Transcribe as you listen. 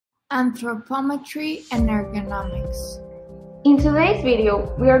Anthropometry and Ergonomics. In today's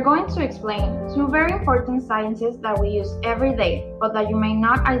video, we are going to explain two very important sciences that we use every day, but that you may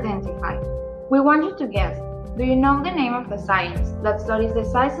not identify. We want you to guess. Do you know the name of the science that studies the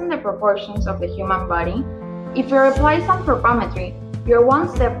size and the proportions of the human body? If you apply anthropometry, you're one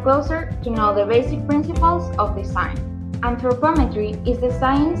step closer to know the basic principles of design. Anthropometry is the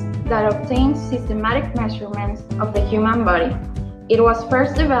science that obtains systematic measurements of the human body. It was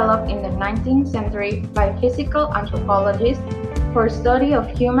first developed in the 19th century by physical anthropologists for study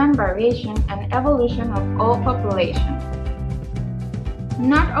of human variation and evolution of all populations.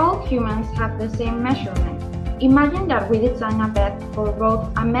 Not all humans have the same measurement. Imagine that we design a bed for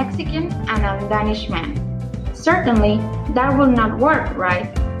both a Mexican and a Danish man. Certainly, that will not work,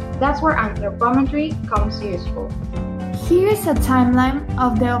 right? That's where anthropometry comes useful. Here is a timeline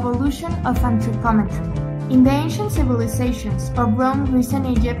of the evolution of anthropometry. In the ancient civilizations of Rome, Greece, and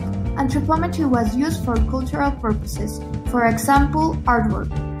Egypt, anthropometry was used for cultural purposes. For example,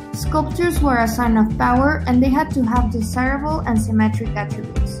 artwork. Sculptures were a sign of power, and they had to have desirable and symmetric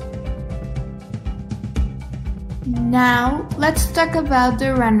attributes. Now, let's talk about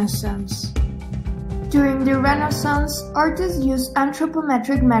the Renaissance. During the Renaissance, artists used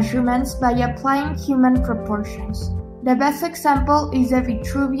anthropometric measurements by applying human proportions. The best example is the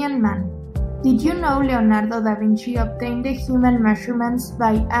Vitruvian Man. Did you know Leonardo da Vinci obtained the human measurements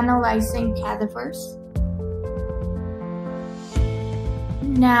by analyzing cadavers?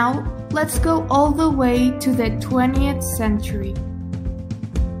 Now, let's go all the way to the 20th century.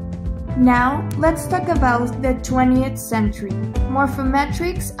 Now, let's talk about the 20th century.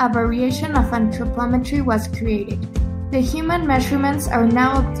 Morphometrics, a variation of anthropometry, was created. The human measurements are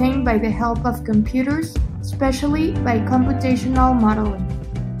now obtained by the help of computers, especially by computational modeling.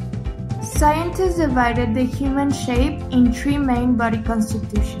 Scientists divided the human shape in three main body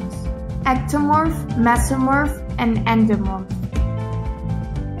constitutions: ectomorph, mesomorph, and endomorph.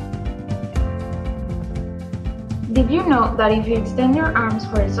 Did you know that if you extend your arms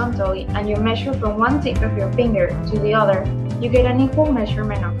horizontally and you measure from one tip of your finger to the other, you get an equal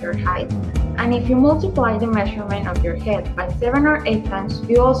measurement of your height? And if you multiply the measurement of your head by 7 or 8 times,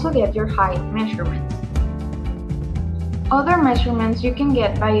 you also get your height measurements. Other measurements you can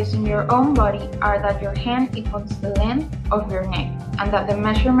get by using your own body are that your hand equals the length of your neck, and that the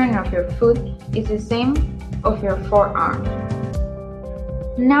measurement of your foot is the same of your forearm.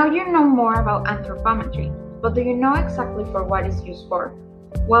 Now you know more about anthropometry, but do you know exactly for what it's used for?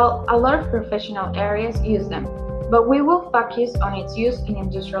 Well, a lot of professional areas use them, but we will focus on its use in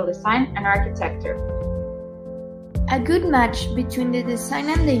industrial design and architecture. A good match between the design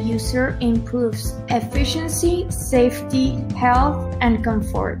and the user improves efficiency, safety, health, and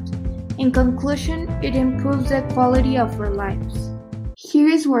comfort. In conclusion, it improves the quality of our lives. Here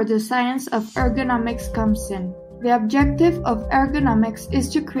is where the science of ergonomics comes in. The objective of ergonomics is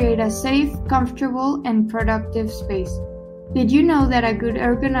to create a safe, comfortable, and productive space. Did you know that a good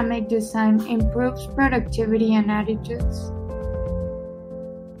ergonomic design improves productivity and attitudes?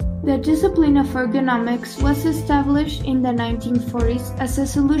 The discipline of ergonomics was established in the 1940s as a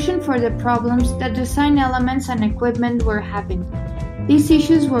solution for the problems that design elements and equipment were having. These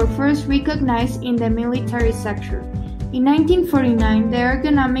issues were first recognized in the military sector. In 1949, the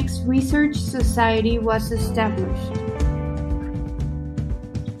Ergonomics Research Society was established.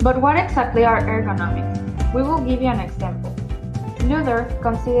 But what exactly are ergonomics? We will give you an example. Luther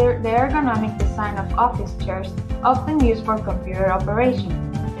considered the ergonomic design of office chairs often used for computer operation.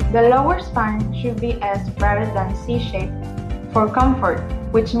 The lower spine should be S rather than C-shaped for comfort,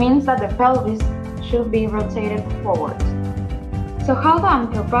 which means that the pelvis should be rotated forward. So how do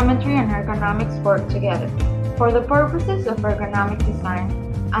anthropometry and ergonomics work together? For the purposes of ergonomic design,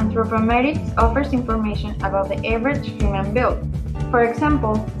 anthropometrics offers information about the average human build. For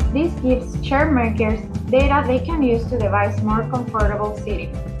example, this gives chair makers data they can use to devise more comfortable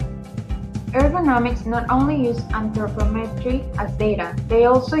seating. Ergonomics not only use anthropometry as data, they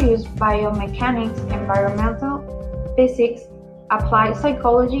also use biomechanics, environmental physics, applied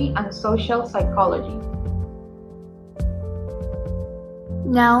psychology, and social psychology.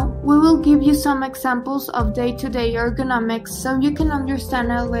 Now, we will give you some examples of day-to-day ergonomics so you can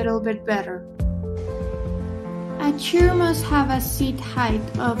understand a little bit better. A chair must have a seat height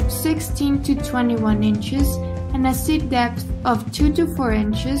of 16 to 21 inches and a seat depth of 2 to 4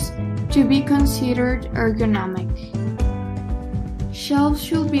 inches to be considered ergonomic. Shelves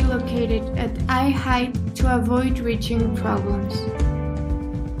should be located at eye height to avoid reaching problems.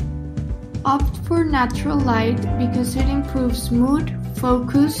 Opt for natural light because it improves mood,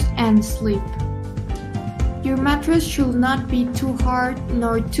 focus, and sleep. Your mattress should not be too hard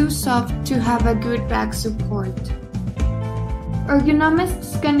nor too soft to have a good back support.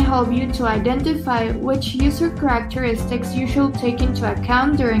 Ergonomics can help you to identify which user characteristics you should take into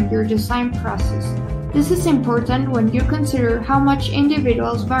account during your design process. This is important when you consider how much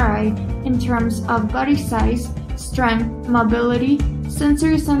individuals vary in terms of body size, strength, mobility,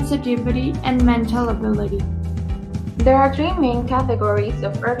 sensory sensitivity, and mental ability. There are three main categories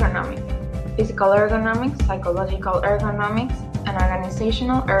of ergonomics: physical ergonomics, psychological ergonomics, and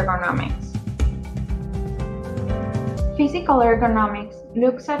organizational ergonomics. Physical ergonomics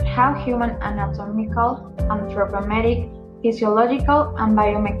looks at how human anatomical, anthropometric, physiological, and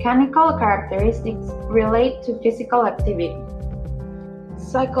biomechanical characteristics relate to physical activity.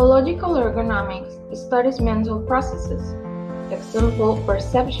 Psychological ergonomics studies mental processes, example,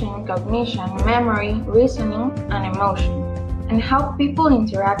 perception, cognition, memory, reasoning, and emotion, and how people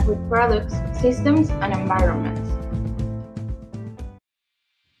interact with products, systems, and environments.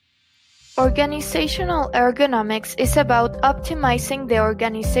 Organizational ergonomics is about optimizing the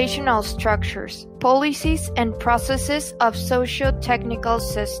organizational structures, policies, and processes of socio-technical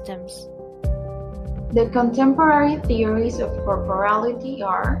systems. The contemporary theories of corporality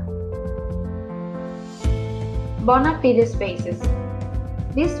are bona fide spaces.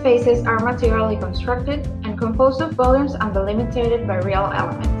 These spaces are materially constructed and composed of volumes and delimited by real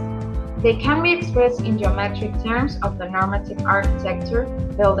elements. They can be expressed in geometric terms of the normative architecture,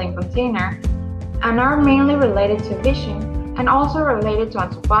 building container, and are mainly related to vision and also related to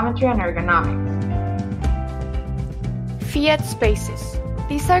anthropometry and ergonomics. Fiat Spaces.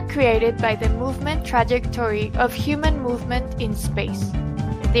 These are created by the movement trajectory of human movement in space.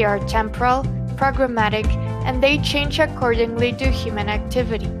 They are temporal, programmatic, and they change accordingly to human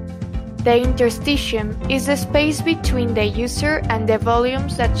activity. The interstitium is the space between the user and the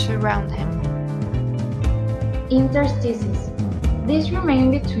volumes that surround him. Interstices. These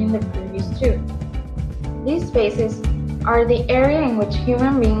remain between the previous two. These spaces are the area in which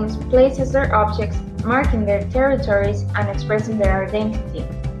human beings places their objects, marking their territories and expressing their identity.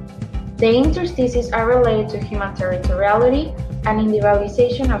 The interstices are related to human territoriality and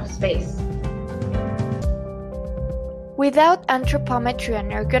individualization of space. Without anthropometry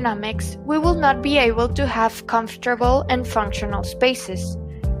and ergonomics, we will not be able to have comfortable and functional spaces.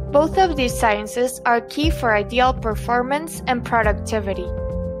 Both of these sciences are key for ideal performance and productivity.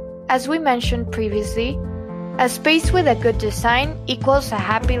 As we mentioned previously, a space with a good design equals a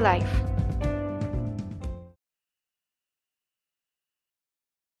happy life.